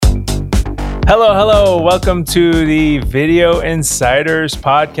Hello, hello. Welcome to the Video Insiders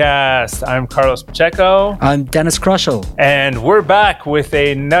podcast. I'm Carlos Pacheco. I'm Dennis Krushel. And we're back with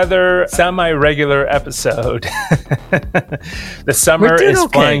another semi-regular episode. The summer is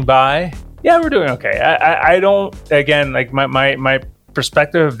flying by. Yeah, we're doing okay. I don't, again, like my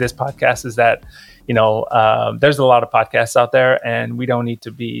perspective of this podcast is that, there's a lot of podcasts out there and we don't need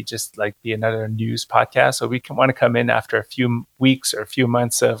to be just like be another news podcast. So we want to come in after a few weeks or a few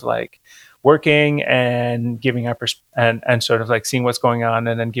months of like working and giving our and sort of like seeing what's going on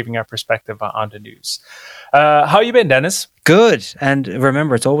and then giving our perspective on the news. How you been, Dennis? Good. And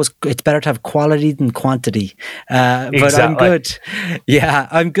remember, it's better to have quality than quantity. But Exactly. I'm good. Yeah,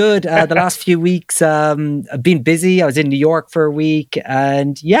 I'm good. The last few weeks, I've been busy. I was in New York for a week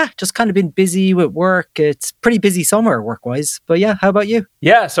and just kind of been busy with work. It's pretty busy summer work-wise. But how about you?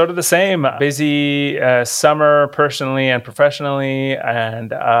 Yeah, sort of the same. Busy summer personally and professionally.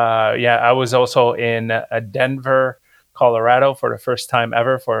 And I was also in Denver, Colorado for the first time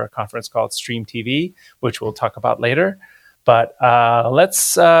ever for a conference called Stream TV, which we'll talk about later. But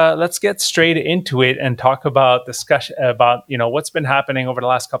let's get straight into it and talk about discussion about what's been happening over the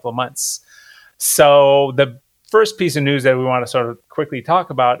last couple of months. So the first piece of news that we want to sort of quickly talk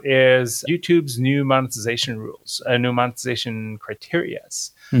about is YouTube's new monetization rules, new monetization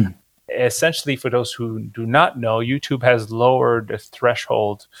criterias. Essentially, for those who do not know, YouTube has lowered the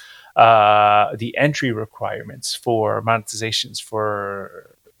threshold, the entry requirements for monetizations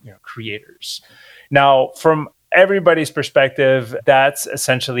for creators. Now, from everybody's perspective, that's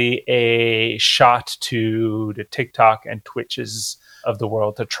essentially a shot to the TikTok and Twitches of the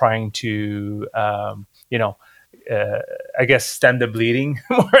world to trying to, I guess, stem the bleeding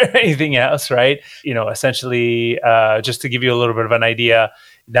more than anything else, right? Essentially, just to give you a little bit of an idea,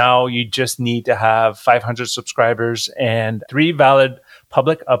 now you just need to have 500 subscribers and 3 valid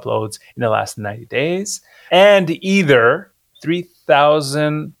public uploads in the last 90 days, and either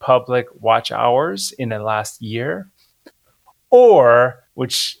 3,000 public watch hours in the last year, or,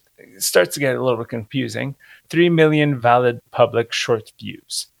 which starts to get a little bit confusing, 3 million valid public short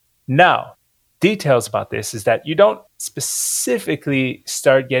views. Now, details about this is that you don't specifically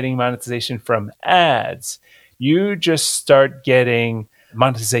start getting monetization from ads. You just start getting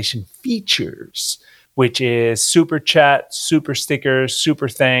monetization features, which is super chat, super stickers, super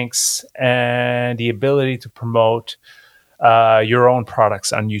thanks, and the ability to promote your own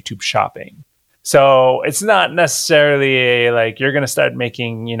products on YouTube Shopping. So it's not necessarily like you're going to start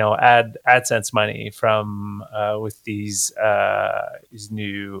making, AdSense money from with these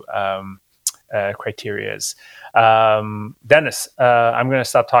new criterias. Dennis, I'm going to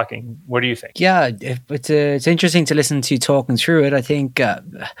stop talking. What do you think? Yeah, it's interesting to listen to you talking through it. I think,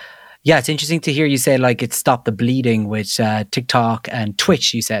 it's interesting to hear you say like it stopped the bleeding with TikTok and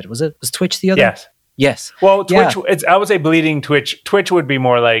Twitch. You said was Twitch the other? Yes. Well, Twitch. I would say bleeding Twitch. Twitch would be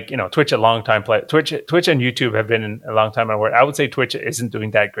more like Twitch a long time play. Twitch and YouTube have been a long time on work. I would say Twitch isn't doing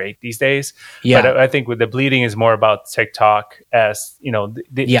that great these days. Yeah. But I think with the bleeding is more about TikTok as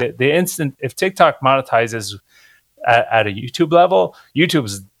the instant if TikTok monetizes at a YouTube level,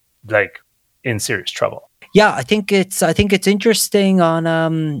 YouTube's like in serious trouble. Yeah, I think it's interesting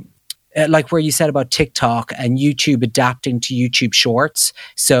on like where you said about TikTok and YouTube adapting to YouTube Shorts.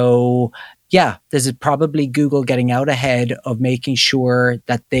 So there's probably Google getting out ahead of making sure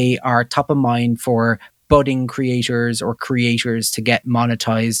that they are top of mind for budding creators or creators to get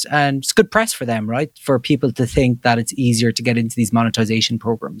monetized. And it's good press for them, right? For people to think that it's easier to get into these monetization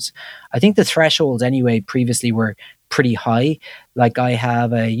programs. I think the thresholds anyway previously were pretty high. Like I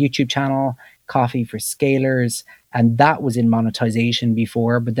have a YouTube channel, Coffee for Scalers, and that was in monetization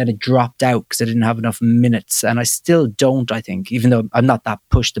before, but then it dropped out because I didn't have enough minutes. And I still don't, I think, even though I'm not that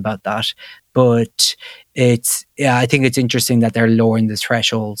pushed about that. But I think it's interesting that they're lowering the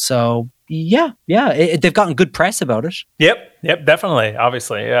threshold. So they've gotten good press about it. Yep, definitely.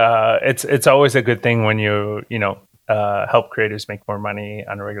 Obviously, it's always a good thing when you help creators make more money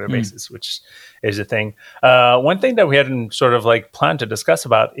on a regular basis, which is a thing. One thing that we hadn't sort of like planned to discuss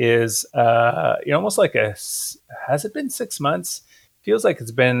about is, almost like has it been 6 months? Feels like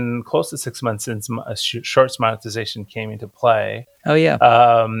it's been close to 6 months since Shorts monetization came into play. Oh yeah.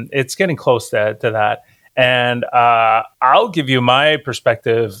 It's getting close to that. And I'll give you my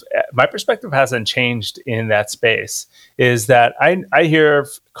perspective. My perspective hasn't changed in that space. Is that I hear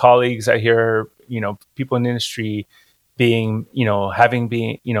colleagues, I hear people in the industry being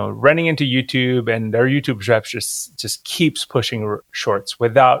running into YouTube, and their YouTube reps just keeps pushing shorts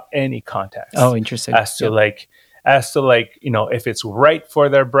without any context. Oh, interesting. As to if it's right for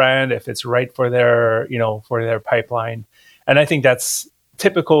their brand, if it's right for their for their pipeline, and I think that's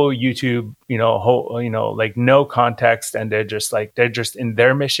typical YouTube, like no context, and they're just in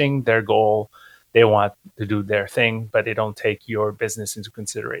their mission, their goal. They want to do their thing, but they don't take your business into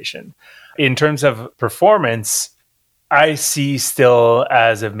consideration. In terms of performance, I see still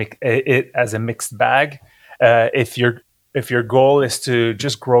as a mixed bag. If your goal is to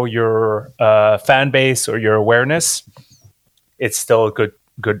just grow your fan base or your awareness, it's still a good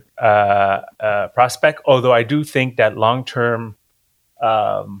prospect. Although I do think that long term,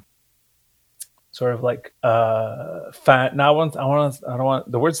 sort of like fan. Now I don't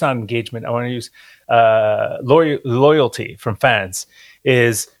want the word's not engagement. I want to use loyalty from fans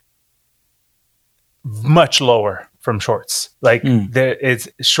is much lower from shorts. Like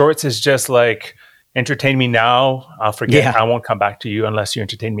shorts is just like, entertain me now, I'll forget. Yeah. I won't come back to you unless you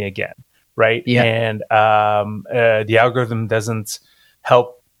entertain me again. Right. Yeah. And the algorithm doesn't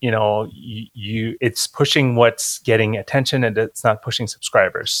help, it's pushing what's getting attention and it's not pushing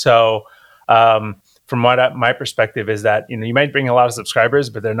subscribers. So from my perspective is that, you might bring a lot of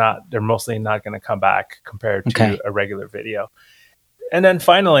subscribers, but they're mostly not going to come back compared to a regular video. And then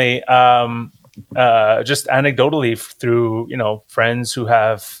finally, just anecdotally through, friends who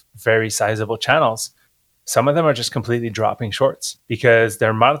have very sizable channels, some of them are just completely dropping shorts because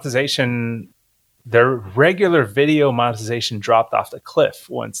their regular video monetization dropped off the cliff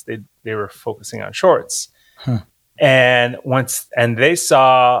once they were focusing on shorts. And they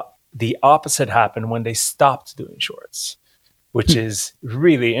saw the opposite happen when they stopped doing shorts, which is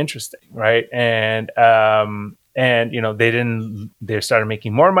really interesting, right? And they started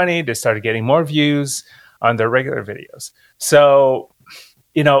making more money. They started getting more views on their regular videos. So,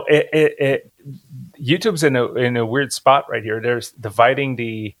 YouTube's in a weird spot right here. There's dividing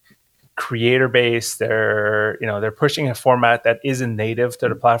the creator base. They're pushing a format that isn't native to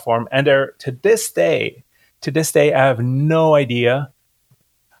the platform. And to this day, I have no idea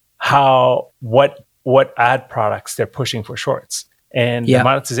what ad products they're pushing for shorts. And the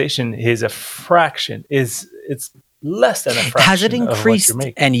monetization is a fraction. It's less than a fraction. Has it increased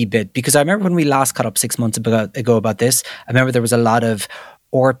any bit? Because I remember when we last caught up 6 months ago about this, I remember there was a lot of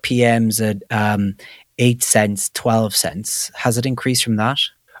RPMs at 8 cents, 12 cents. Has it increased from that?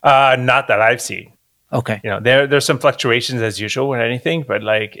 Not that I've seen. Okay. There's some fluctuations as usual with anything, but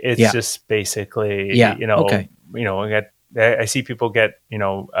like it's just basically, I see people get,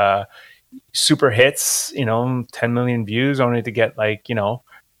 super hits, 10 million views only to get like, a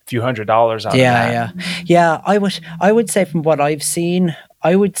few $100 out of that. Yeah. I would say from what I've seen,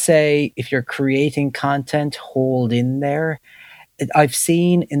 I would say if you're creating content, hold in there. I've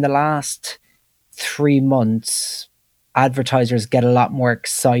seen in the last 3 months, advertisers get a lot more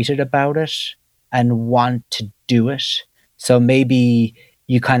excited about it and want to do it. So maybe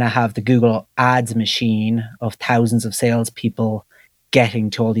you kind of have the Google ads machine of thousands of salespeople getting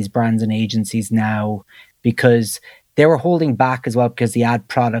to all these brands and agencies now because they were holding back as well because the ad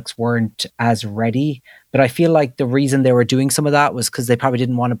products weren't as ready. But I feel like the reason they were doing some of that was because they probably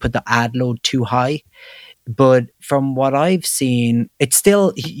didn't want to put the ad load too high. But from what I've seen,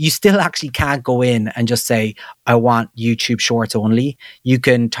 you still actually can't go in and just say, I want YouTube Shorts only. You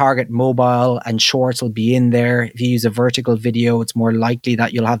can target mobile and Shorts will be in there. If you use a vertical video, it's more likely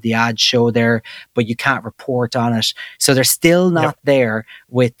that you'll have the ad show there, but you can't report on it. So they're still not there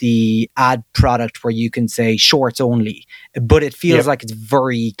with the ad product where you can say Shorts only. But it feels like it's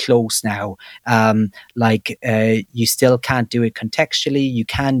very close now. You still can't do it contextually. You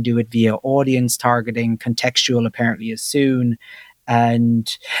can do it via audience targeting. Contextual apparently is soon.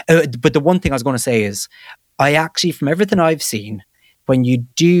 And but the one thing I was going to say is, I actually, from everything I've seen, when you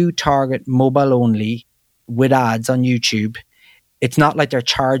do target mobile only with ads on YouTube, it's not like they're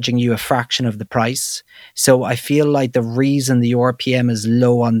charging you a fraction of the price. So I feel like the reason the RPM is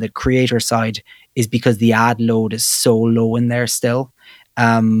low on the creator side is because the ad load is so low in there still.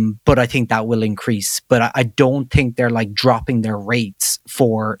 But I think that will increase. But I don't think they're like dropping their rates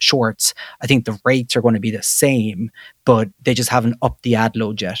for shorts. I think the rates are going to be the same, but they just haven't upped the ad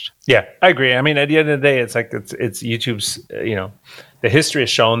load yet. Yeah, I agree. I mean, at the end of the day, it's like it's YouTube's, the history has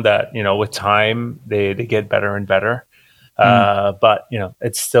shown that, with time, they get better and better. But,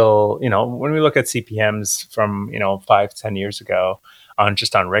 it's still, when we look at CPMs from, 5-10 years ago on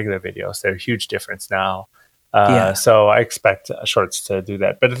regular videos, they're a huge difference now. So I expect shorts to do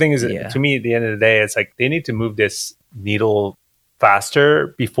that. But the thing is, to me, at the end of the day, it's like they need to move this needle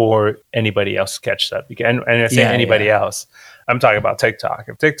faster before anybody else catches up. And I say anybody else, I'm talking about TikTok.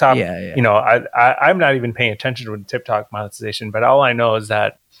 If TikTok, I'm not even paying attention to TikTok monetization, but all I know is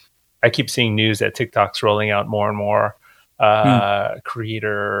that I keep seeing news that TikTok's rolling out more and more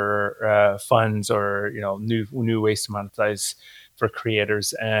creator funds or new ways to monetize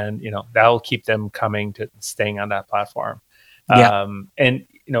creators, and that'll keep them coming to staying on that platform. Yeah. And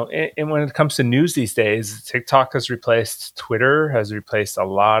when it comes to news these days, TikTok has replaced Twitter, has replaced a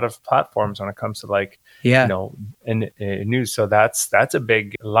lot of platforms when it comes to news. So that's a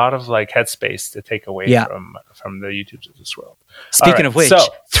lot of headspace to take away from the YouTubes of this world. Speaking of which,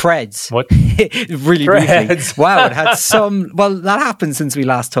 Threads. What? Really briefly. Wow, it had that happened since we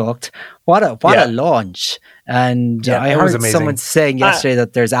last talked. What a launch. And I heard someone saying yesterday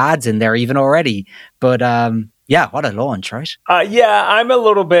that there's ads in there even already. But what a launch, right? I'm a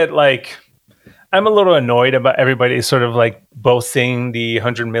little bit I'm a little annoyed about everybody sort of boasting the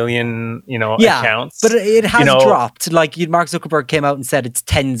 100 million, accounts. But it has dropped. Mark Zuckerberg came out and said it's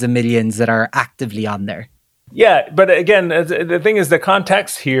tens of millions that are actively on there. Yeah, but again, the thing is, the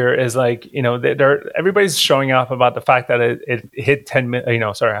context here is everybody's showing off about the fact that it hit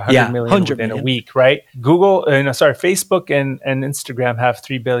 100 million within a week, right? Facebook and Instagram have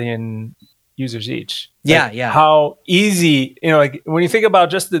 3 billion users each. How easy, when you think about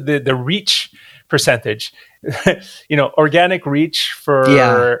just the reach percentage, organic reach for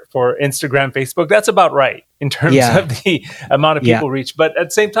Instagram, Facebook, that's about right in terms of the amount of people reach. But at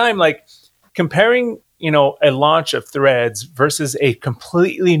the same time, comparing, a launch of Threads versus a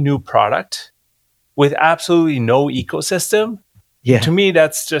completely new product with absolutely no ecosystem, to me,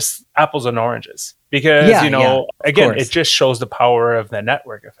 that's just apples and oranges. Because, again, it just shows the power of the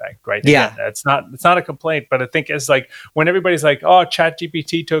network effect, right? Again, it's not a complaint, but I think it's when everybody's like, oh,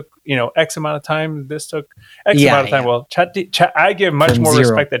 ChatGPT took, X amount of time, this took X amount of time. Well, I give much more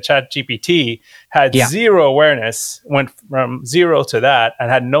respect that ChatGPT had zero awareness, went from zero to that,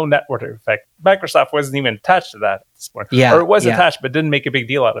 and had no network effect. Microsoft wasn't even attached to that at this point. Or it was attached, but didn't make a big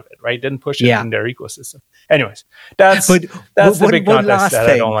deal out of it, right? Didn't push it in their ecosystem. Anyways, that's the big context that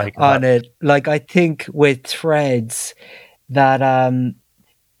I don't like on it. I think with Threads that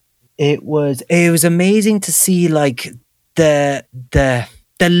it was amazing to see the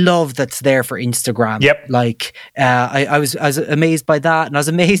love that's there for Instagram. Yep. I was amazed by that, and I was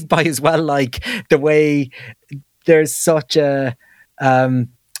amazed by as well the way there's such a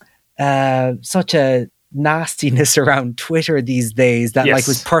nastiness around Twitter these days that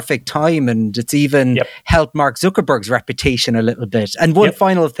was perfect time, and it's even helped Mark Zuckerberg's reputation a little bit. And one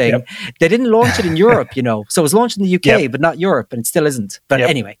final thing, they didn't launch it in Europe, so it was launched in the UK, but not Europe, and it still isn't. But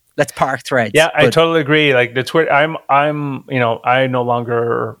anyway, let's park Threads. I totally agree. The Twitter, I'm I no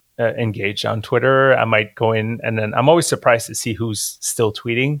longer engaged on Twitter. I might go in, and then I'm always surprised to see who's still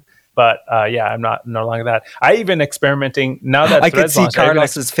tweeting. But I'm not no longer that. I even experimenting now that I can see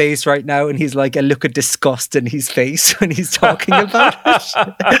Carlos's face right now, and he's like a look of disgust in his face when he's talking about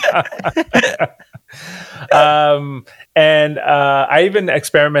it. And I even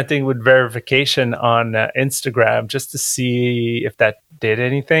experimenting with verification on Instagram just to see if that did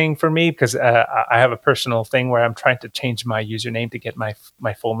anything for me, because I have a personal thing where I'm trying to change my username to get my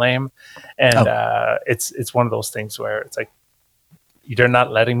full name, and it's one of those things where it's they're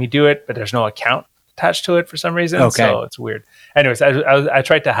not letting me do it, but there's no account attached to it for some reason. So it's weird. Anyways, I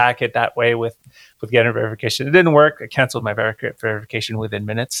tried to hack it that way with getting verification. It didn't work. I canceled my verification within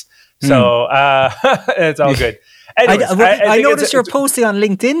minutes. So it's all good. Anyways, I noticed you're posting on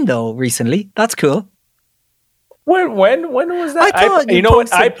LinkedIn though recently. That's cool. When was that?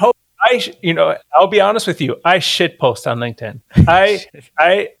 I'll be honest with you. I shit post on LinkedIn.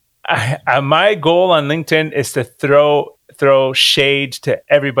 My goal on LinkedIn is to throw shade to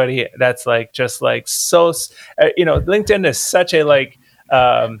everybody that's so LinkedIn is such a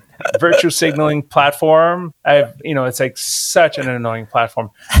virtue signaling platform. It's such an annoying platform.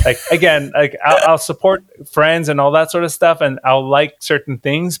 I'll support friends and all that sort of stuff, and I'll like certain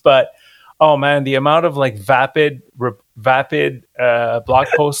things, but oh man, the amount of vapid blog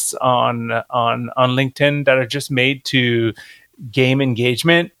posts on LinkedIn that are just made to game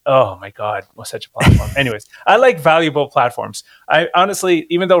engagement. Oh my God, what such a platform. Anyways, I like valuable platforms. I honestly,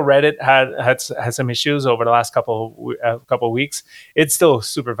 even though Reddit had some issues over the last couple of weeks, it's still a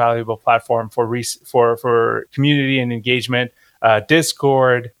super valuable platform for community and engagement.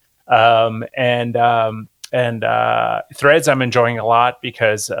 Discord and Threads I'm enjoying a lot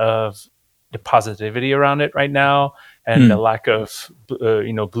because of the positivity around it right now, and the lack of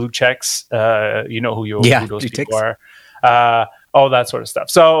blue checks. Who those people are. All that sort of stuff.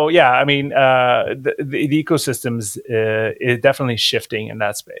 So yeah, I mean, the ecosystems is definitely shifting in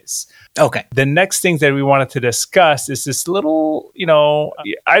that space. Okay. The next thing that we wanted to discuss is this little,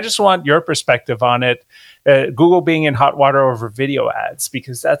 I just want your perspective on it. Google being in hot water over video ads,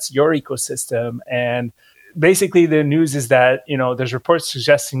 because that's your ecosystem, and basically the news is that, there's reports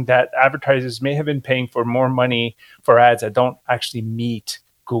suggesting that advertisers may have been paying for more money for ads that don't actually meet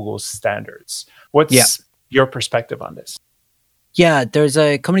Google's standards. What's your perspective on this? Yeah, there's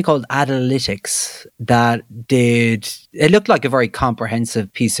a company called Analytics that it looked like a very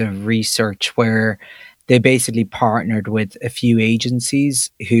comprehensive piece of research where they basically partnered with a few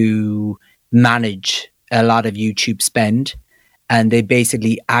agencies who manage a lot of YouTube spend. And they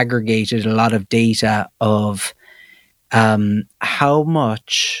basically aggregated a lot of data of how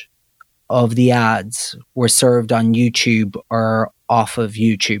much of the ads were served on YouTube or off of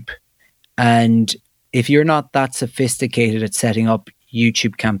YouTube. And if you're not that sophisticated at setting up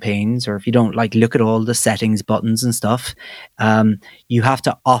YouTube campaigns, or if you don't look at all the settings buttons and stuff, you have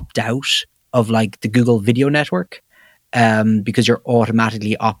to opt out of the Google Video Network because you're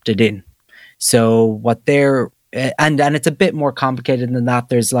automatically opted in. So what they're and it's a bit more complicated than that.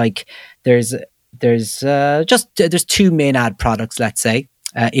 There's two main ad products, let's say,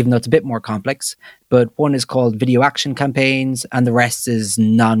 even though it's a bit more complex. But one is called video action campaigns, and the rest is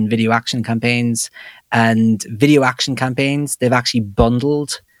non-video action campaigns. And video action campaigns, they've actually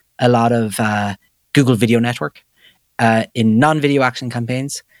bundled a lot of Google Video Network. In non-video action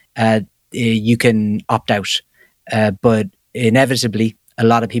campaigns, you can opt out, but inevitably, a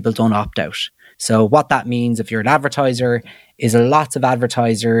lot of people don't opt out. So what that means, if you're an advertiser, is lots of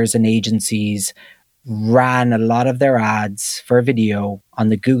advertisers and agencies ran a lot of their ads for video on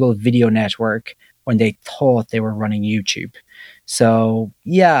the Google Video Network when they thought they were running YouTube. So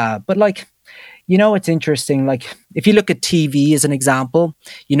yeah, but it's interesting. If you look at TV as an example,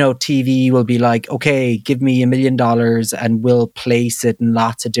 TV will be okay, give me $1 million and we'll place it in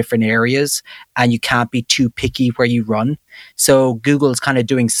lots of different areas, and you can't be too picky where you run. So Google's kind of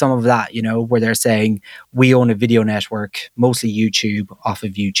doing some of that, where they're saying, we own a video network, mostly YouTube, off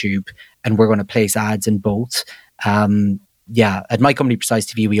of YouTube, and we're going to place ads in both. At my company, Precise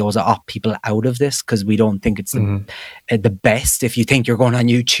TV, we always opt people out of this because we don't think it's the best if you think you're going on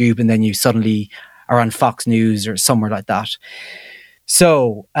YouTube and then you suddenly are on Fox News or somewhere like that.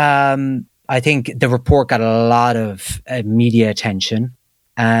 So I think the report got a lot of media attention,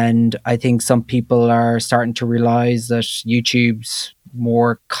 and I think some people are starting to realize that YouTube's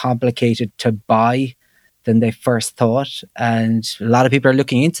more complicated to buy than they first thought. And a lot of people are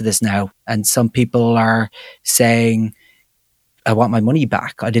looking into this now, and some people are saying, I want my money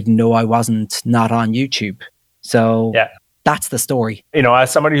back. I didn't know I wasn't not on YouTube. So that's the story.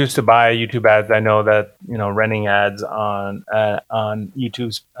 As somebody who used to buy YouTube ads, I know that, running ads on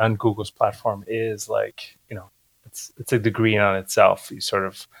YouTube's, on Google's platform is it's a degree on itself. You sort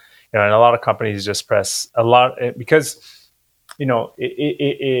of, and a lot of companies just press a lot because,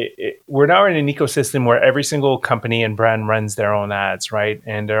 we're now in an ecosystem where every single company and brand runs their own ads, right?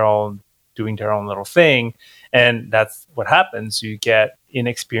 And they're all doing their own little thing. And that's what happens. You get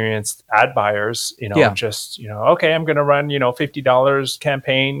inexperienced ad buyers, okay, I'm going to run, $50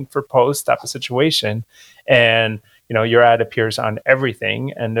 campaign for post type of situation. And, your ad appears on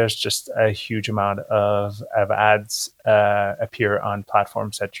everything. And there's just a huge amount of ads appear on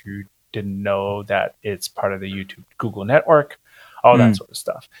platforms that you didn't know that it's part of the YouTube Google network, all that sort of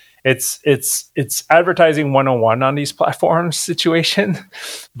stuff. It's advertising 101 on these platforms situation.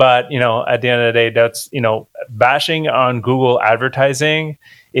 But, at the end of the day, that's, bashing on Google advertising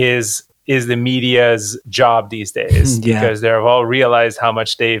is the media's job these days because they've all realized how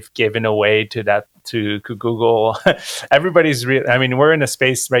much they've given away to Google. Everybody's we're in a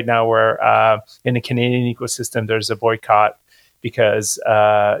space right now where in the Canadian ecosystem, there's a boycott because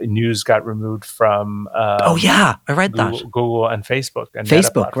news got removed from I read Google and Facebook and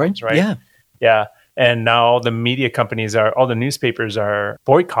Facebook, right? Yeah. And now all the media companies all the newspapers are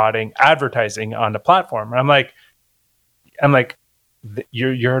boycotting advertising on the platform. And I'm like,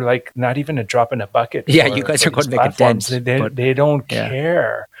 you're not even a drop in a bucket. Yeah, you guys are going to make a dent. They don't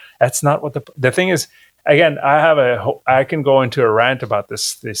care. That's not what the thing is. Again, I can go into a rant about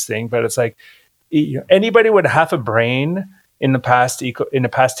this thing, but it's anybody with half a brain in the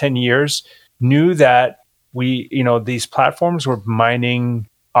past 10 years knew that these platforms were mining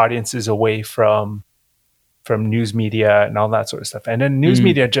audiences away from news media and all that sort of stuff. And then news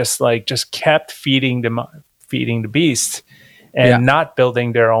media just kept feeding the beast and not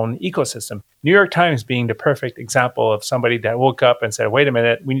building their own ecosystem. New York Times being the perfect example of somebody that woke up and said, wait a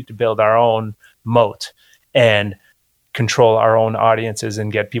minute, we need to build our own moat and control our own audiences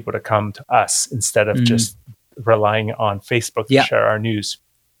and get people to come to us instead of just relying on Facebook to share our news.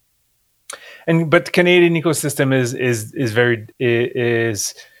 But the Canadian ecosystem is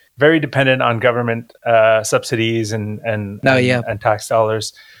very dependent on government subsidies and tax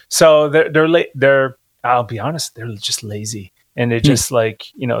dollars. So they're I'll be honest, they're just lazy. And they just like,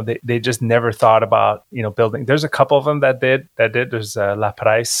 they just never thought about, building. There's a couple of them that did. There's La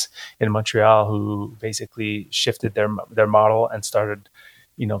Price in Montreal who basically shifted their model and started,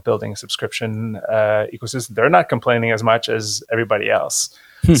 building a subscription ecosystem. They're not complaining as much as everybody else.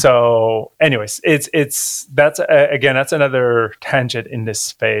 So anyways, that's another tangent in this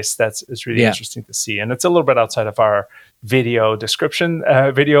space. It's really interesting to see. And it's a little bit outside of our video description,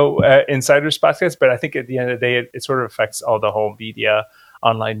 video insiders podcast, but I think at the end of the day, it sort of affects all the whole media,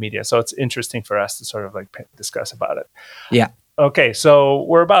 online media. So it's interesting for us to sort of like discuss about it. Yeah. Okay. So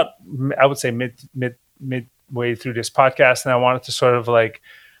we're about, I would say midway through this podcast, and I wanted to sort of like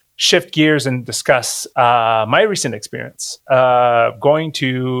shift gears and discuss my recent experience going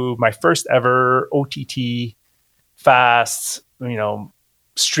to my first ever OTT fast,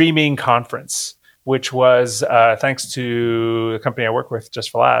 streaming conference, which was thanks to the company I work with, Just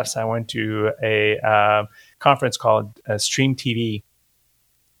for Laughs. I went to a conference called Stream TV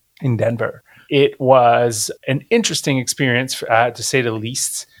in Denver. It was an interesting experience, to say the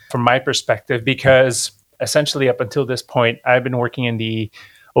least, from my perspective, because essentially up until this point, I've been working in the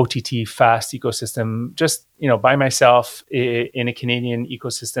OTT fast ecosystem, just by myself in a Canadian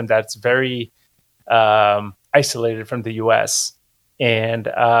ecosystem that's very isolated from the US. And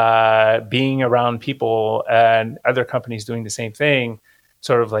being around people and other companies doing the same thing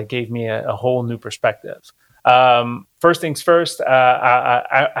sort of like gave me a whole new perspective. First things first,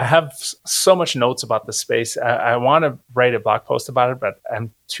 I have so much notes about the space. I want to write a blog post about it, but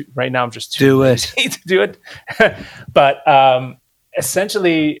right now I'm just too lazy to do it. But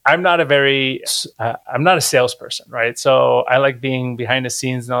essentially, I'm not a salesperson, right? So I like being behind the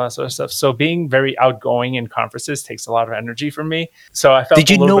scenes and all that sort of stuff. So being very outgoing in conferences takes a lot of energy from me. So I felt. Did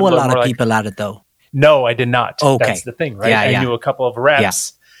you know a lot of people at it though? No, I did not. Okay. That's the thing, right? I knew a couple of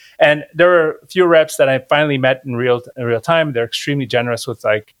reps. And there were a few reps that I finally met in real time. They're extremely generous with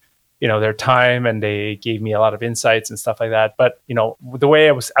their time, and they gave me a lot of insights and stuff like that. But the way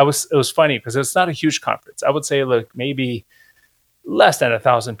it was funny because it's not a huge conference. I would say maybe less than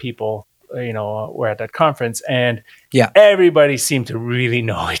 1,000 people, were at that conference, and everybody seemed to really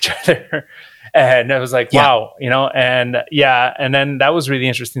know each other. And I was like, wow, and then that was really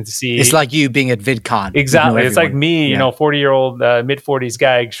interesting to see. It's like you being at VidCon. Exactly. It's like me, 40-year-old, mid-40s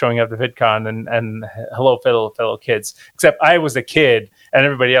guy showing up to VidCon and hello, fellow kids. Except I was a kid and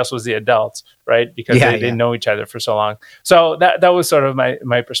everybody else was the adults, right? Because they didn't know each other for so long. So that was sort of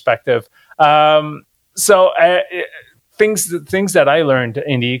my perspective. Things that I learned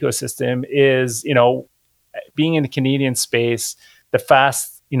in the ecosystem is, being in the Canadian space, the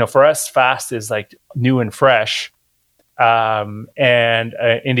fast, for us, fast is like new and fresh. And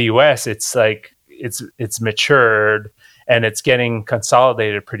in the US, it's like, it's matured and it's getting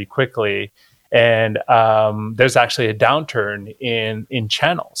consolidated pretty quickly. And there's actually a downturn in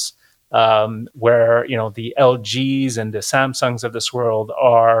channels where, the LGs and the Samsungs of this world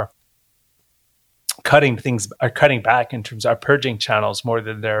are cutting back in terms of purging channels more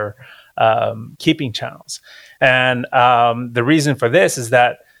than they're keeping channels. And the reason for this is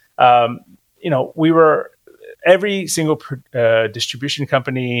that every single distribution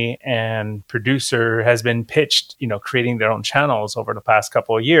company and producer has been pitched creating their own channels over the past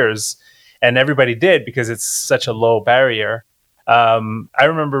couple of years, and everybody did because it's such a low barrier. I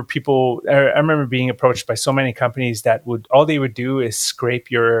remember being approached by so many companies that all they would do is scrape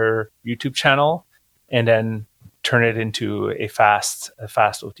your YouTube channel and then turn it into a fast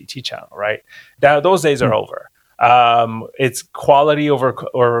OTT channel, right? Those days are over. It's quality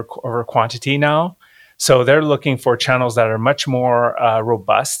over quantity now. So they're looking for channels that are much more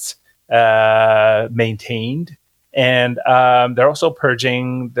robust, maintained, and they're also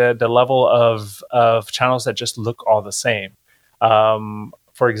purging the level of channels that just look all the same.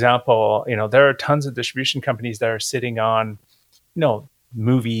 For example, there are tons of distribution companies that are sitting on,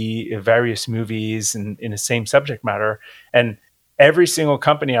 various movies in the same subject matter. And every single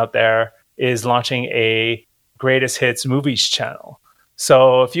company out there is launching a greatest hits movies channel.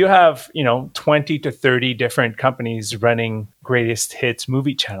 So if you have, 20 to 30 different companies running greatest hits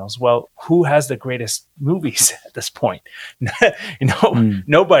movie channels, well, who has the greatest movies at this point?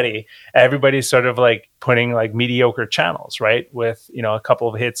 Nobody. Everybody's sort of like putting like mediocre channels, right? With, a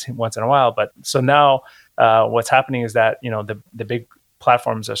couple of hits once in a while. But so now what's happening is that, the big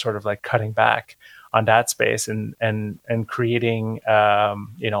platforms are sort of like cutting back on that space and creating,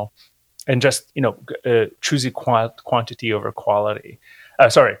 and just, choosing quantity over quality.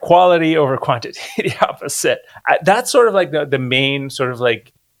 Quality over quantity, the opposite. That's sort of like the main sort of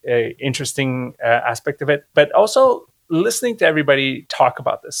like interesting aspect of it. But also listening to everybody talk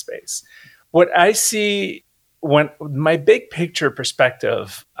about this space. what I see when my big picture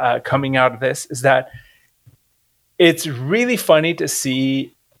perspective coming out of this is that it's really funny to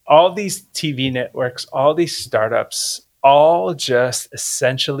see all these TV networks, all these startups, all just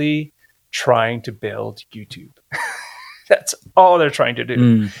essentially trying to build YouTube. That's all they're trying to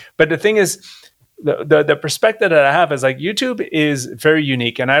do. But the thing is, the perspective that I have is like YouTube is very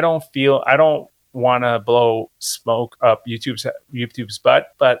unique, and I don't want to blow smoke up YouTube's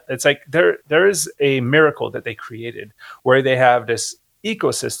butt, but it's like there is a miracle that they created where they have this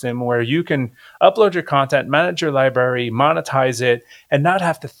ecosystem where you can upload your content, manage your library, monetize it, and not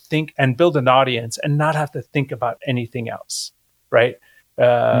have to think and build an audience and not have to think about anything else, right?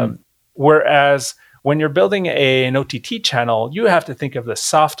 Whereas when you're building an OTT channel, you have to think of the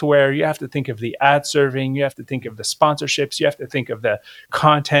software, you have to think of the ad serving, you have to think of the sponsorships, you have to think of the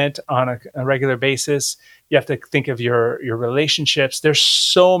content on a regular basis, you have to think of your relationships. There's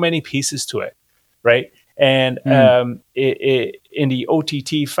so many pieces to it, right? And in the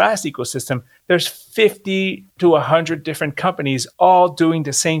OTT fast ecosystem, there's 50 to 100 different companies all doing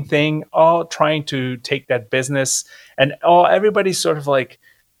the same thing, all trying to take that business, and everybody's sort of like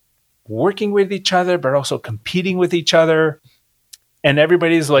working with each other, but also competing with each other. And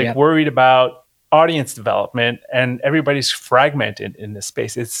everybody's like worried about audience development, and everybody's fragmented in this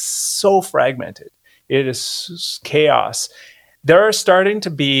space. It's so fragmented. It is chaos. There are starting to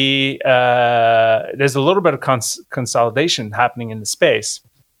be, there's a little bit of consolidation happening in the space.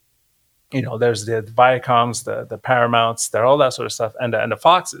 You know, there's the Viacoms, the Paramounts, all that sort of stuff, and the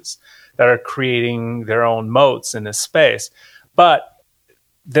Foxes that are creating their own moats in this space. But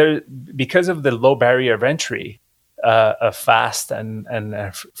because of the low barrier of entry of fast and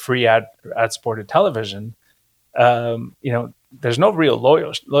free ad-supported television, there's no real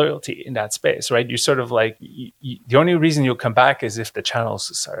loyalty in that space, right? You sort of like, the only reason you'll come back is if the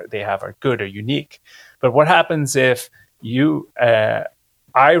channels are good or unique. But what happens if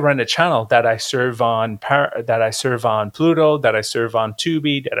I run a channel that I serve on Pluto, that I serve on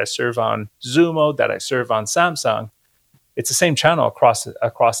Tubi, that I serve on Zumo, that I serve on Samsung? It's the same channel across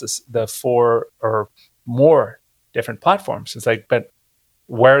the 4 or more different platforms. It's like, but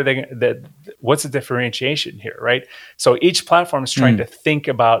where are they? What's the differentiation here, right? So each platform is trying to think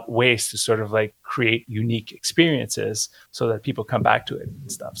about ways to sort of like create unique experiences so that people come back to it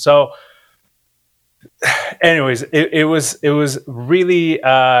and stuff. So, anyways, it was really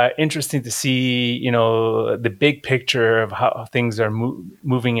interesting to see, the big picture of how things are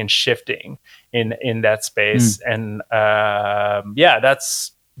moving and shifting in that space. And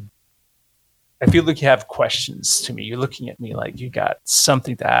that's. I feel like you have questions to me. You're looking at me like you got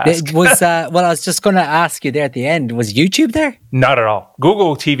something to ask. It was I was just going to ask you there at the end. Was YouTube there? Not at all.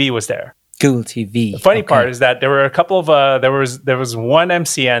 Google TV was there. Google TV. The funny part is that there were a couple of there was one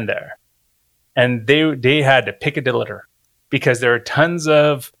MCN there, and they had to pick a litter because there are tons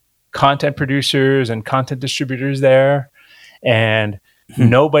of content producers and content distributors there, and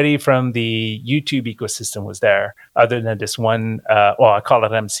nobody from the YouTube ecosystem was there other than this one. I call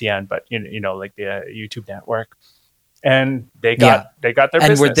it MCN, but like the YouTube network. And they got their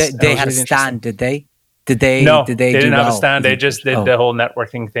business. And they had a stand, did they? No, they didn't have a stand. They just did the whole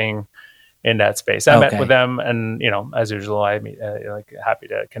networking thing in that space. I met with them, and as usual, I meet happy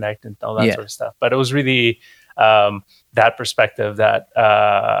to connect and all that sort of stuff. But it was really that perspective that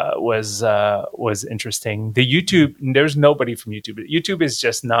was interesting. The YouTube, there's nobody from YouTube. YouTube is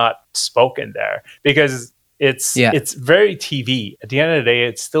just not spoken there because it's very TV. At the end of the day,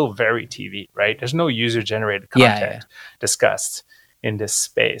 it's still very TV, right? There's no user generated content discussed in this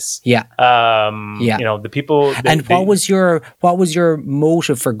space. The people. What was your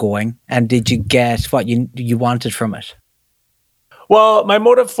motive for going? And did you get what you wanted from it? Well, my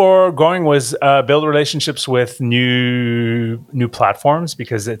motive for going was build relationships with new platforms,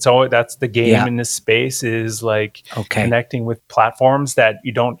 because that's the game in this space, is like connecting with platforms that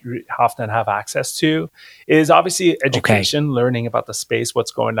you don't often have access to. Is obviously education, learning about the space,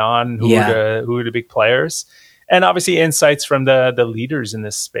 what's going on, who are the big players, and obviously insights from the leaders in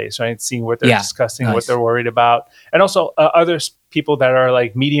this space, right? Seeing what they're discussing, what they're worried about, and also other people that are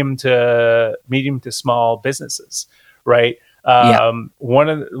like medium to small businesses, right? One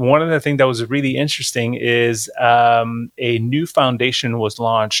of the things that was really interesting is a new foundation was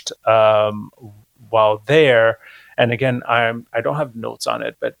launched while there, and again, I don't have notes on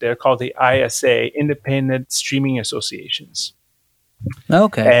it, but they're called the ISA, Independent Streaming Associations.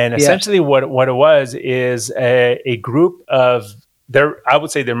 And essentially, what it was is a group of I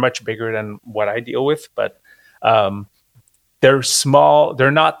would say they're much bigger than what I deal with, but they're small.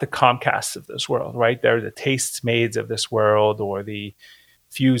 They're not the Comcasts of this world, right? They're the Tastemades of this world, or the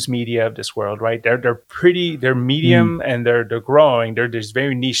Fuse Media of this world, right? They're medium and they're growing. They're these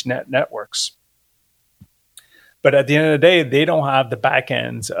very niche networks. But at the end of the day, they don't have the back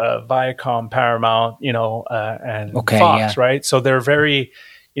ends of Viacom, Paramount, and Fox, right? So they're very,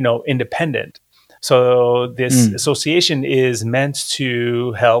 independent. So this association is meant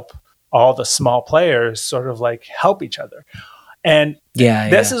to help all the small players sort of like help each other. And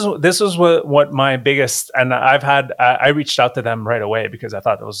this is what my biggest, and I reached out to them right away because I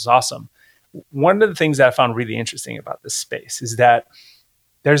thought that was awesome. One of the things that I found really interesting about this space is that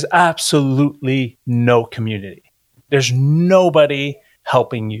there's absolutely no community. There's nobody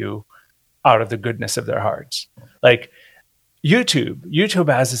helping you out of the goodness of their hearts. Like YouTube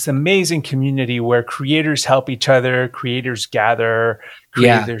has this amazing community where creators help each other, creators gather,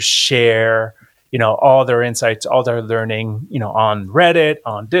 creators share, all their insights, all their learning, on Reddit,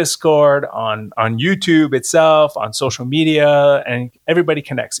 on Discord, on YouTube itself, on social media, and everybody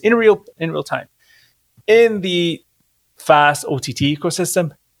connects in real time. In the fast OTT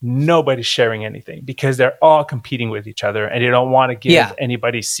ecosystem, nobody's sharing anything because they're all competing with each other and they don't want to give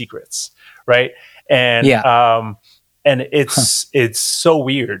anybody secrets, right? And and it's so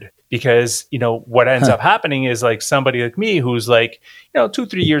weird because what ends up happening is like somebody like me who's like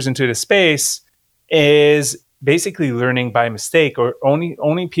 2-3 years into the space is basically learning by mistake, or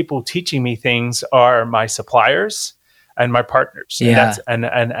only people teaching me things are my suppliers and my partners,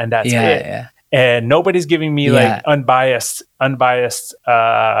 and that's it. And nobody's giving me like unbiased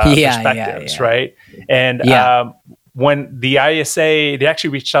perspectives, right? And when the ISA, they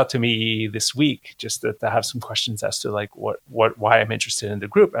actually reached out to me this week just to have some questions as to like why I'm interested in the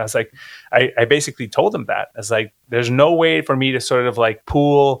group. And I was like, I basically told them that. I was like, there's no way for me to sort of like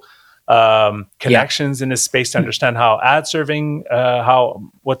pool connections in this space to understand how ad serving,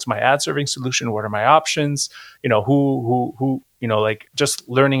 what's my ad serving solution, what are my options, who like just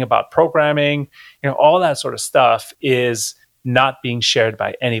learning about programming, all that sort of stuff is not being shared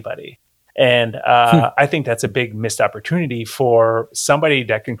by anybody. And I think that's a big missed opportunity for somebody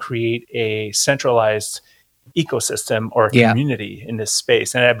that can create a centralized ecosystem or community in this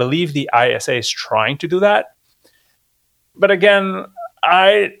space. And I believe the ISA is trying to do that. But again,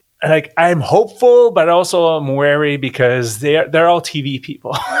 I'm hopeful, but also I'm wary because they're all TV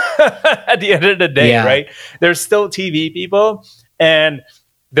people at the end of the day, right? They're still TV people, and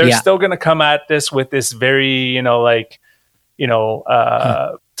they're still going to come at this with this very,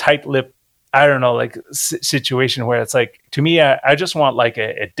 tight-lipped, I don't know, like situation where it's like, to me, I just want like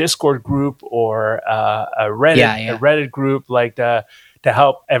a Discord group or a Reddit group, like to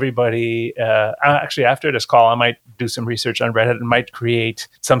help everybody. Actually, after this call, I might do some research on Reddit and might create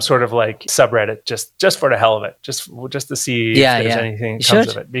some sort of like subreddit just for the hell of it, just to see if there's anything that comes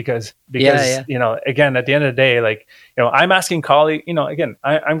of it. Because again, at the end of the day, like, I'm asking colleagues, again,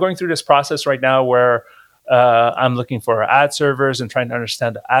 I'm going through this process right now where I'm looking for ad servers and trying to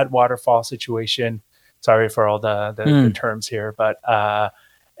understand the ad waterfall situation. Sorry for all the terms here, but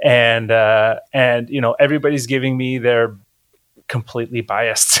and everybody's giving me their completely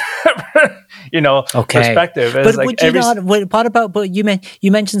biased perspective. But like would you not, what about, but you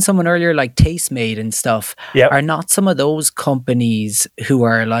mentioned someone earlier like Tastemade and stuff. Are not some of those companies who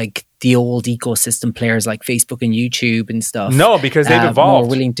are like the old ecosystem players like Facebook and YouTube and stuff? No, because they've evolved. More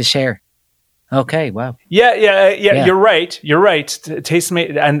willing to share. Okay, wow. Yeah. You're right.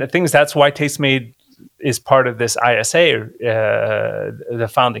 Tastemade, and the things, that's why Tastemade is part of this ISA, the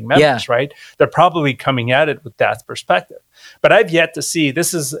founding members, right? They're probably coming at it with that perspective. But I've yet to see,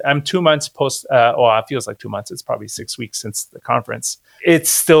 I'm 2 months post, it feels like 2 months. It's probably 6 weeks since the conference. It's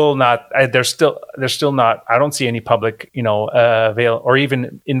still not, they're still not, I don't see any public, avail or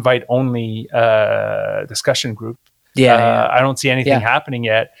even invite only discussion group. I don't see anything happening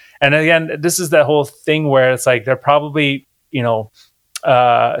yet. And again, this is the whole thing where it's like, they're probably,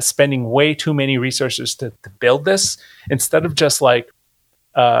 spending way too many resources to build this instead of just like,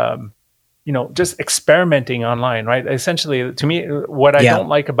 just experimenting online, right? Essentially, to me, what I don't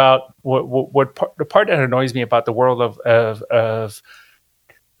like about the part that annoys me about the world of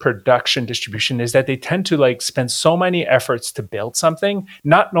production distribution is that they tend to like spend so many efforts to build something,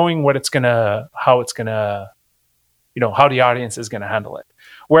 not knowing how the audience is going to handle it.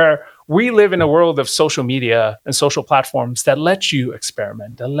 Where we live in a world of social media and social platforms that let you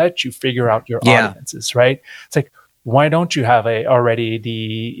experiment, that let you figure out your audiences, right? It's like, why don't you have already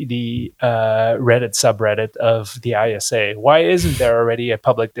the Reddit subreddit of the ISA? Why isn't there already a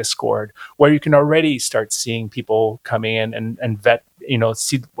public Discord where you can already start seeing people coming in and vet,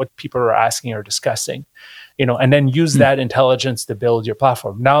 see what people are asking or discussing, and then use that intelligence to build your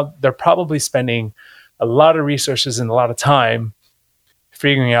platform. Now they're probably spending a lot of resources and a lot of time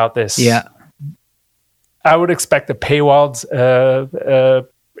figuring out this. Yeah. I would expect a paywalled,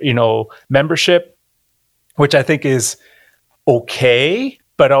 membership, which I think is okay,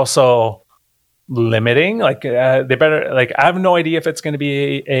 but also limiting. Like they better, like, I have no idea if it's going to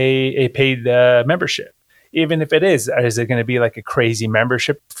be a paid membership. Even if it is it going to be like a crazy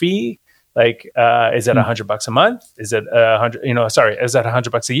membership fee? Like, is it $100 a month? Is it is that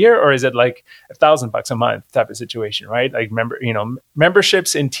 $100 a year, or is it like $1,000 a month type of situation, right? Like,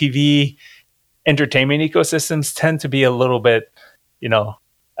 memberships in TV entertainment ecosystems tend to be a little bit,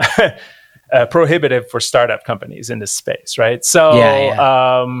 prohibitive for startup companies in this space, right? So,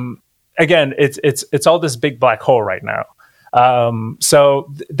 again, it's all this big black hole right now.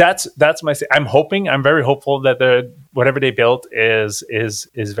 So that's I'm very hopeful that whatever they built is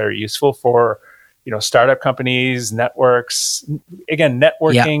very useful for, startup companies, networks, again,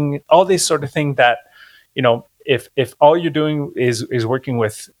 networking, all these sort of thing that, if all you're doing is working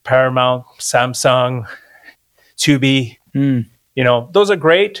with Paramount, Samsung, Tubi, those are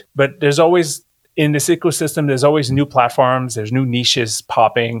great, but there's always, in this ecosystem, there's always new platforms, there's new niches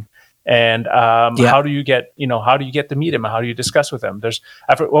popping. And how do you get to meet them? How do you discuss with them?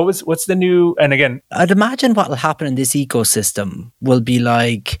 What's the new? And again, I'd imagine what will happen in this ecosystem will be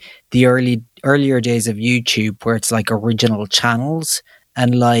like the earlier days of YouTube, where it's like original channels,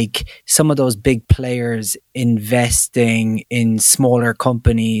 and like some of those big players investing in smaller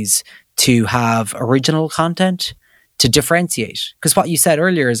companies to have original content to differentiate. Because what you said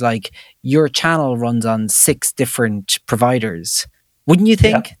earlier is like your channel runs on 6 different providers. Wouldn't you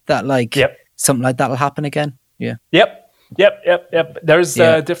think that something like that will happen again? Yeah. Yep. There's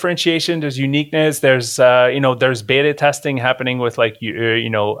differentiation. There's uniqueness. There's there's beta testing happening with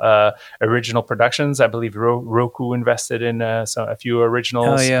original productions. I believe Roku invested in a few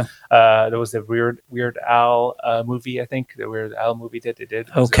originals. Oh yeah. There was the Weird Al movie. I think the Weird Al movie that they did.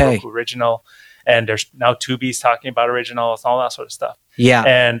 Was okay. A Roku original, and there's now Tubi's talking about originals and all that sort of stuff. Yeah.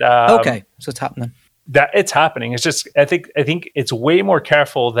 And okay, so it's happening. That it's happening. It's just I think it's way more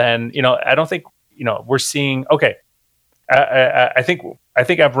careful than I don't think we're seeing. Okay, I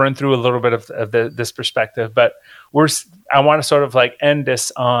think I've run through a little bit of this perspective, but I want to sort of like end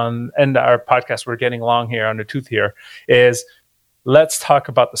our podcast. We're getting along here on the tooth here. Is let's talk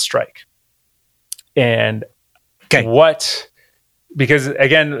about the strike and because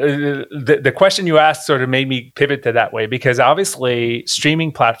again, the question you asked sort of made me pivot to that way, because obviously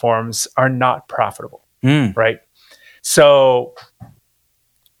streaming platforms are not profitable, right? So,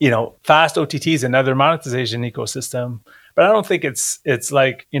 fast OTT is another monetization ecosystem, but I don't think it's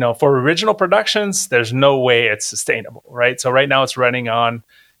like, for original productions, there's no way it's sustainable, right? So right now it's running on,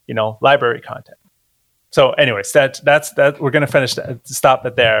 library content. So anyways, that's we're going to stop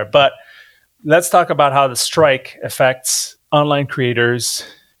it there, but let's talk about how the strike affects online creators,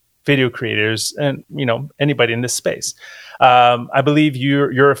 video creators, and anybody in this space. I believe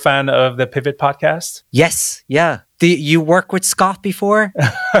you're a fan of the Pivot podcast. Yes, yeah. You work with Scott before?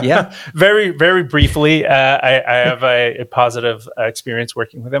 Yeah, very, very briefly. I have a positive experience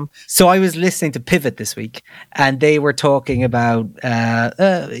working with him. So I was listening to Pivot this week, and they were talking about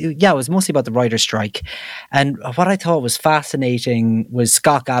it was mostly about the writer's strike. And what I thought was fascinating was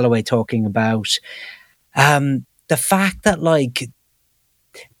Scott Galloway talking about the fact that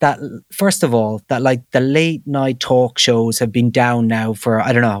first of all, that the late night talk shows have been down now for,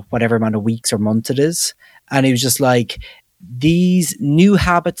 I don't know, whatever amount of weeks or months it is. And it was just like these new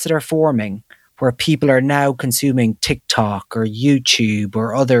habits that are forming where people are now consuming TikTok or YouTube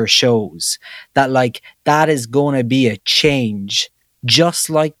or other shows, that is going to be a change. Just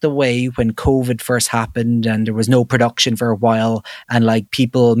like the way when COVID first happened and there was no production for a while, and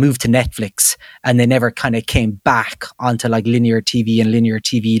people moved to Netflix and they never kind of came back onto linear TV, and linear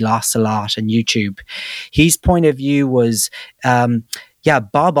TV lost a lot, and YouTube. His point of view was,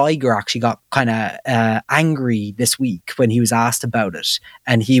 Bob Iger actually got kind of angry this week when he was asked about it.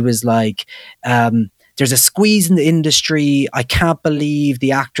 And he was like, there's a squeeze in the industry. I can't believe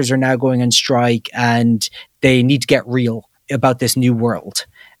the actors are now going on strike and they need to get real about this new world.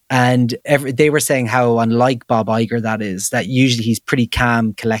 And they were saying how unlike Bob Iger that is, that usually he's pretty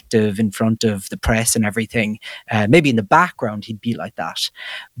calm, collective in front of the press and everything. Maybe in the background he'd be like that.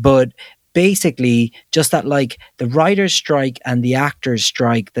 But basically just that the writer's strike and the actor's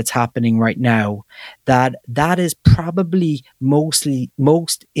strike that's happening right now, that is probably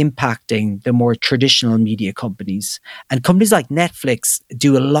most impacting the more traditional media companies. And companies like Netflix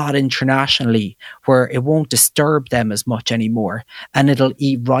do a lot internationally where it won't disturb them as much anymore, and it'll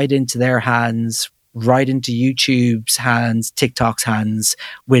eat right into their hands right into YouTube's hands, TikTok's hands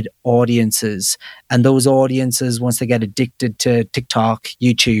with audiences. And those audiences, once they get addicted to TikTok,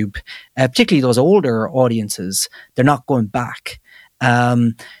 YouTube, particularly those older audiences, they're not going back.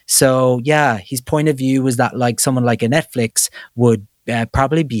 So yeah, his point of view was that like someone like a Netflix would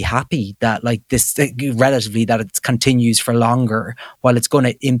probably be happy that like this relatively that it continues for longer, while it's going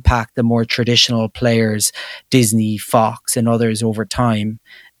to impact the more traditional players, Disney, Fox, and others over time.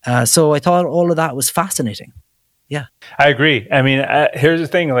 So I thought all of that was fascinating. Yeah, I agree. I mean, here's the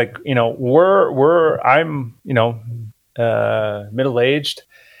thing: like, you know, I'm, you know, middle aged.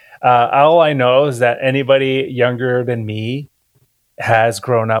 All I know is that anybody younger than me has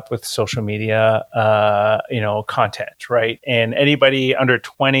grown up with social media, content, right? And anybody under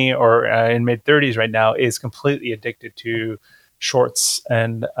 20 or in mid 30s right now is completely addicted to shorts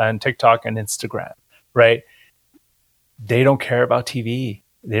and TikTok and Instagram, right? They don't care about TV.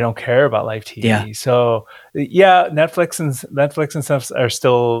 They don't care about live TV. Yeah. So yeah, Netflix and stuff are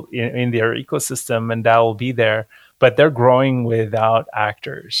still in their ecosystem, and that will be there. But they're growing without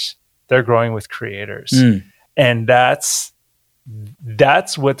actors. They're growing with creators, and that's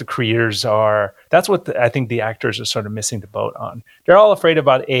what the creators are. That's what I think the actors are sort of missing the boat on. They're all afraid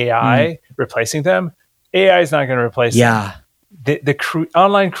about AI replacing them. AI is not going to replace them. The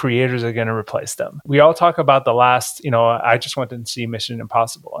online creators are going to replace them. We all talk about the last, I just went to see Mission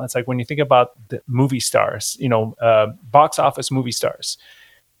Impossible. And it's like, when you think about the movie stars, box office movie stars,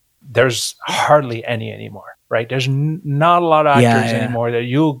 there's hardly any anymore, right? There's not a lot of actors anymore that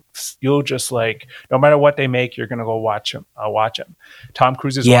you'll just like, no matter what they make, you're going to go watch them. I'll watch them. Tom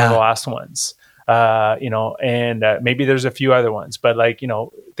Cruise is one of the last ones, and maybe there's a few other ones, but like,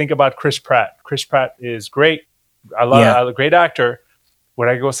 think about Chris Pratt. Chris Pratt is great. I love a great actor. Would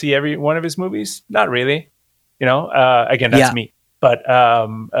I go see every one of his movies? Not really. Again, that's me. But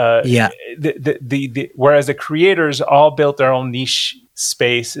whereas the creators all built their own niche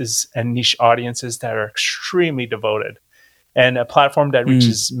spaces and niche audiences that are extremely devoted, and a platform that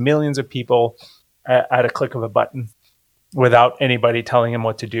reaches millions of people at a click of a button without anybody telling them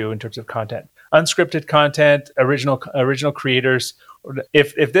what to do in terms of content. Unscripted content, original creators.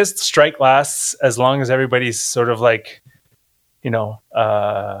 If this strike lasts as long as everybody's sort of like,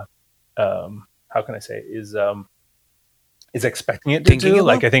 how can I say, is expecting it to do,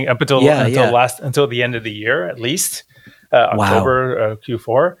 like, I think up until the end of the year, at least October,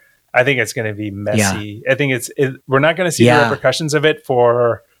 Q4, I think it's going to be messy. I think we're not going to see the repercussions of it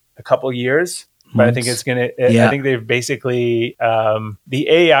for a couple of years, but I think it's going to. I think they've basically the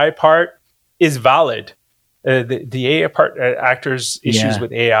AI part is valid. The AI part, actors' issues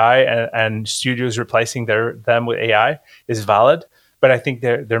with AI and studios replacing them with AI is valid, but I think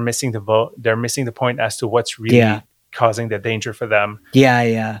they're missing the vote. They're missing the point as to what's really causing the danger for them.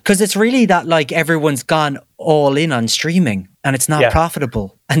 Because it's really that like everyone's gone all in on streaming and it's not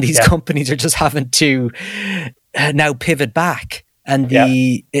profitable, and these companies are just having to now pivot back. And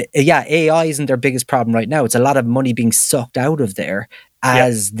AI isn't their biggest problem right now. It's a lot of money being sucked out of there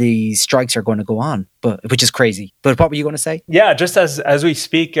as the strikes are going to go on, which is crazy. But what were you going to say? Yeah, just as we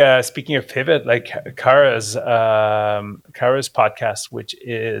speak, speaking of pivot, like Kara's podcast, which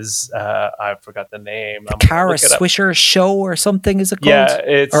is I forgot the name. Kara Swisher Show or something, is it called? Yeah,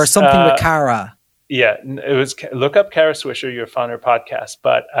 it's or something with Kara. Yeah, it was. Look up Kara Swisher, your founder podcast.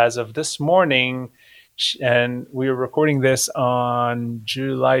 But as of this morning, and we were recording this on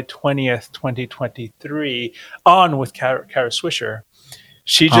July 20th, 2023, on with Kara Swisher.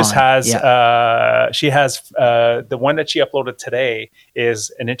 She just has, she has, the one that she uploaded today is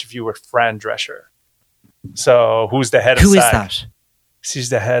an interview with Fran Drescher. So who's the head of SAG? Who is that? She's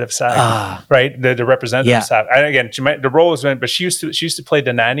the head of SAG, right? The representative of SAG. And again, the role was, but she used to play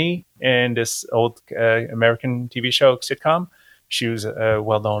the nanny in this old American TV show sitcom. She was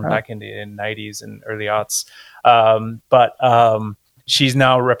well known back in the 90s and early aughts. But she's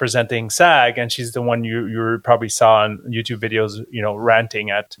now representing SAG, and she's the one you probably saw on YouTube videos,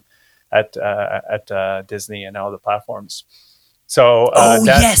 ranting at Disney and all the platforms. So,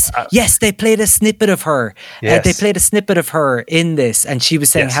 yes, they played a snippet of her. Yes. They played a snippet of her in this, and she was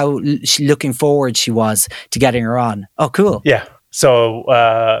saying how looking forward she was to getting her on. Oh, cool. Yeah. So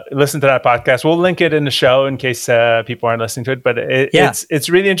listen to that podcast. We'll link it in the show in case people aren't listening to it. But it's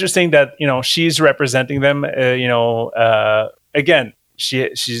really interesting that she's representing them. Again,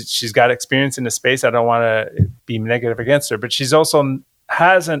 she's got experience in the space. I don't want to be negative against her, but she's also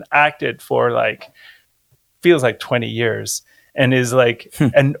hasn't acted for feels like 20 years. And is like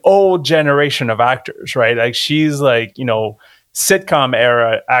an old generation of actors, right? Like, she's sitcom era actors, right? When the sitcoms were king. She's like, she's got experience in the space. I don't want to be negative against her, but she's also hasn't acted for 20 years and is like an old generation of actors, right? Like, she's like, sitcom era actors, right? Like, she's like, sitcom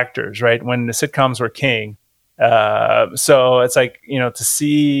era actors, right? When the sitcoms were king. So it's like, to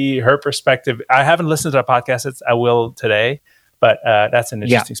see her perspective. I haven't listened to a podcast. I will today, but that's an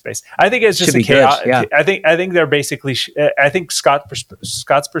interesting space. I think it's just Should be chaos. good, yeah. I think they're basically. I think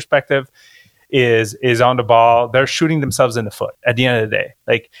Scott's perspective is on the ball. They're shooting themselves in the foot at the end of the day.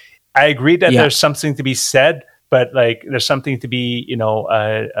 Like, I agree that there's something to be said, but like there's something to be,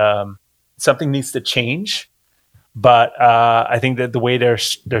 something needs to change. But I think that the way they're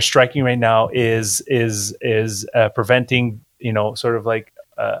striking right now is preventing, sort of like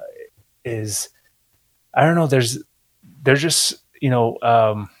is, I don't know. They're just,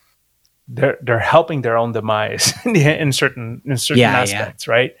 they're helping their own demise in certain aspects,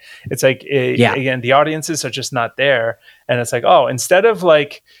 right? It's like again, the audiences are just not there, and it's like, oh, instead of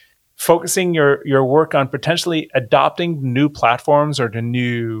like focusing your work on potentially adopting new platforms or the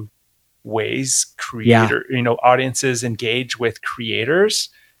new ways audiences engage with creators,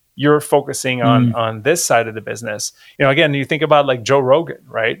 you're focusing on this side of the business. Again, you think about like Joe Rogan,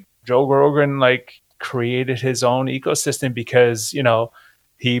 right? Joe Rogan like created his own ecosystem because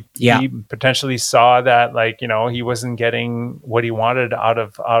he potentially saw that like he wasn't getting what he wanted out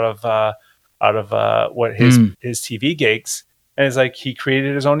of what his TV gigs, and it's like he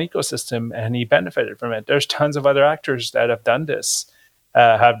created his own ecosystem and he benefited from it. There's tons of other actors that have done this.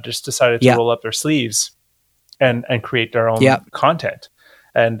 Have just decided to roll up their sleeves and create their own content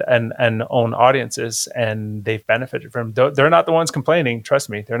and own audiences, and they've benefited from. They're not the ones complaining. Trust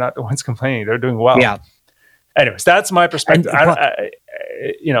me, they're not the ones complaining. They're doing well. Yeah. Anyways, that's my perspective. Go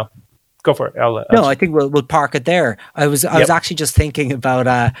for it. I think we'll park it there. I was actually just thinking about.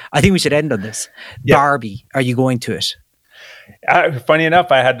 I think we should end on this. Barbie, are you going to it? Funny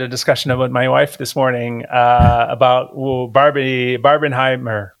enough, I had a discussion with my wife this morning about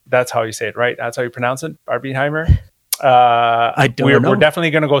Barbenheimer. That's how you say it, right? That's how you pronounce it, Barbenheimer. I don't know. We're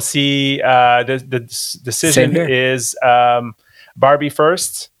definitely going to go see. The decision is Barbie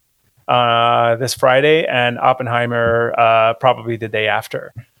first this Friday, and Oppenheimer probably the day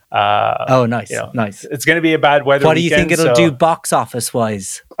after. Nice. Nice. It's going to be a bad weather. What do you think it'll do box office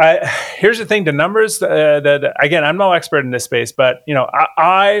wise? Here's the thing: the numbers. That again, I'm no expert in this space, but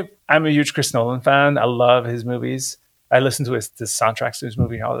I'm a huge Chris Nolan fan. I love his movies. I listen to his soundtracks to his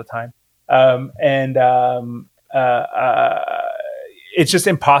movie all the time, it's just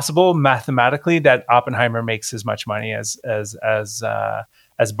impossible mathematically that Oppenheimer makes as much money as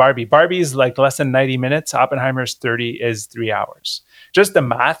Barbie. Barbie is like less than 90 minutes. Oppenheimer's 3 hours. Just the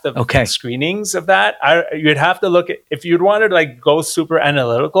math of the screenings of that, you'd have to look at, if you'd want to like go super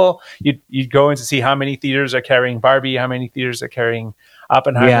analytical, you'd go in to see how many theaters are carrying Barbie, how many theaters are carrying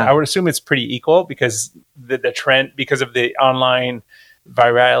Oppenheimer. Yeah. I would assume it's pretty equal because the trend, because of the online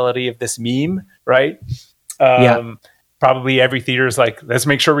virality of this meme, right? Probably every theater is like, let's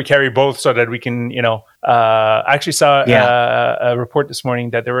make sure we carry both so that we can, I actually saw a report this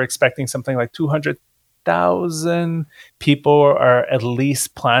morning that they were expecting something like 200,000 people are at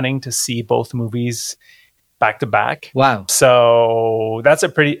least planning to see both movies back to back. Wow. So that's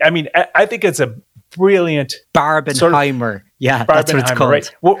I think it's a brilliant Barbenheimer. That's what it's called. Right?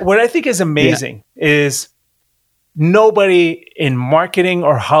 What I think is amazing is nobody in marketing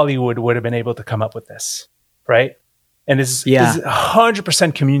or Hollywood would have been able to come up with this, right? And this is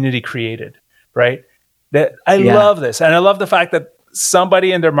 100% community created, right? That I love this, and I love the fact that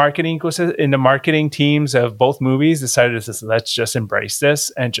somebody in their marketing ecosystem, in the marketing teams of both movies, decided to just, let's just embrace this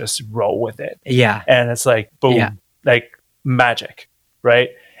and just roll with it. Yeah, and it's like boom, like magic, right?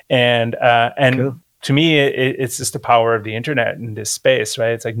 And cool. To me, it's just the power of the internet in this space,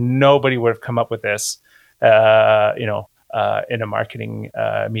 right? It's like nobody would have come up with this, in a marketing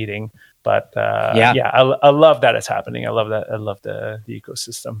meeting. But I love that it's happening. I love that. I love the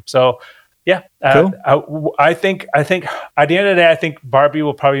ecosystem. So cool. I think at the end of the day, I think Barbie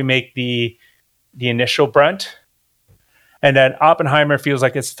will probably make the initial brunt, and then Oppenheimer feels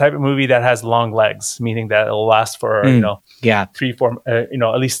like it's the type of movie that has long legs, meaning that it'll last for 3-4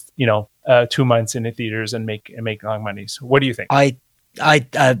 at least 2 months in the theaters and make long money. So what do you think?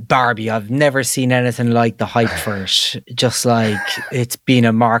 Barbie, I've never seen anything like the hype for it. Just like it's been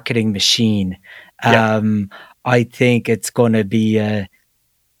a marketing machine. I think it's going to be a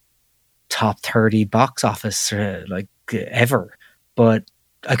top 30 box office ever, but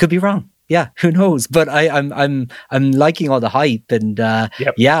I could be wrong. Yeah, who knows? But I'm liking all the hype, and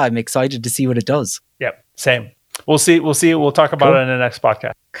I'm excited to see what it does. Yep, same. We'll see. We'll talk about it in the next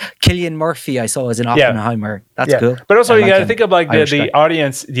podcast. Cillian Murphy, I saw as an Oppenheimer. That's cool. But also, you got to think of like the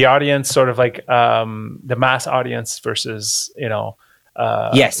audience. The audience, sort of like the mass audience versus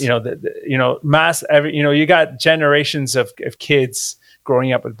mass. You got generations of kids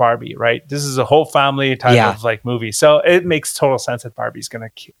growing up with Barbie, right? This is a whole family type of like movie. So it makes total sense that Barbie's going to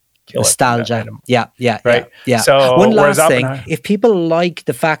kill nostalgia. It. Right. Yeah. So one last thing, if people like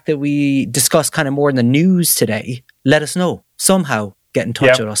the fact that we discuss kind of more in the news today, let us know somehow. Get in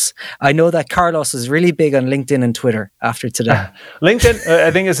touch with us. I know that Carlos is really big on LinkedIn and Twitter after today. LinkedIn,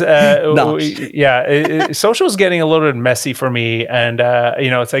 I think is, social is getting a little bit messy for me. And,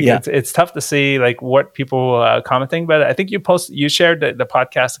 it's like, it's tough to see like what people commenting, but I think you shared the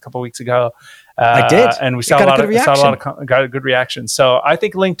podcast a couple of weeks ago. I did. And we saw got a good reaction. So I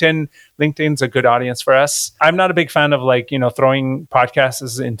think LinkedIn's a good audience for us. I'm not a big fan of like, throwing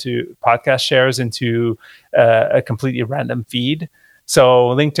podcast shares into a completely random feed. So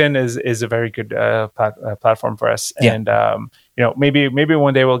LinkedIn is a very good platform for us, and maybe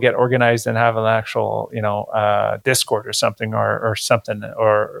one day we'll get organized and have an actual Discord or something or something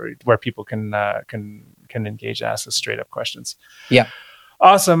or where people can engage and ask us straight up questions. Yeah.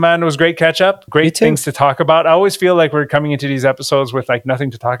 Awesome, man. It was great catch up. Great things to talk about. I always feel like we're coming into these episodes with like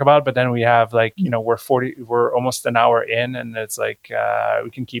nothing to talk about, but then we have like, we're almost an hour in and it's like, we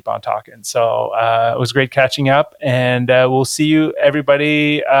can keep on talking. So it was great catching up, and we'll see you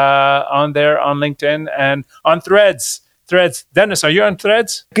everybody on LinkedIn and on Threads. Dennis, are you on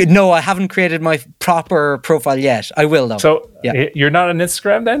Threads? No, I haven't created my proper profile yet. I will though. So you're not on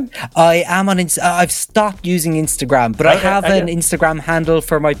Instagram then? I am on I've stopped using Instagram, but I have an Instagram handle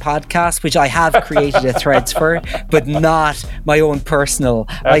for my podcast, which I have created a Threads for, but not my own personal.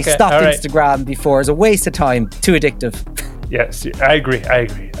 I stopped Instagram before. It was a waste of time. Too addictive. Yes, I agree.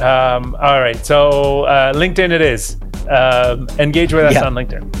 All right. So LinkedIn it is. Engage with us on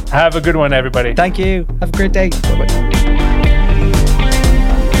LinkedIn. Have a good one, everybody. Thank you. Have a great day. Bye-bye.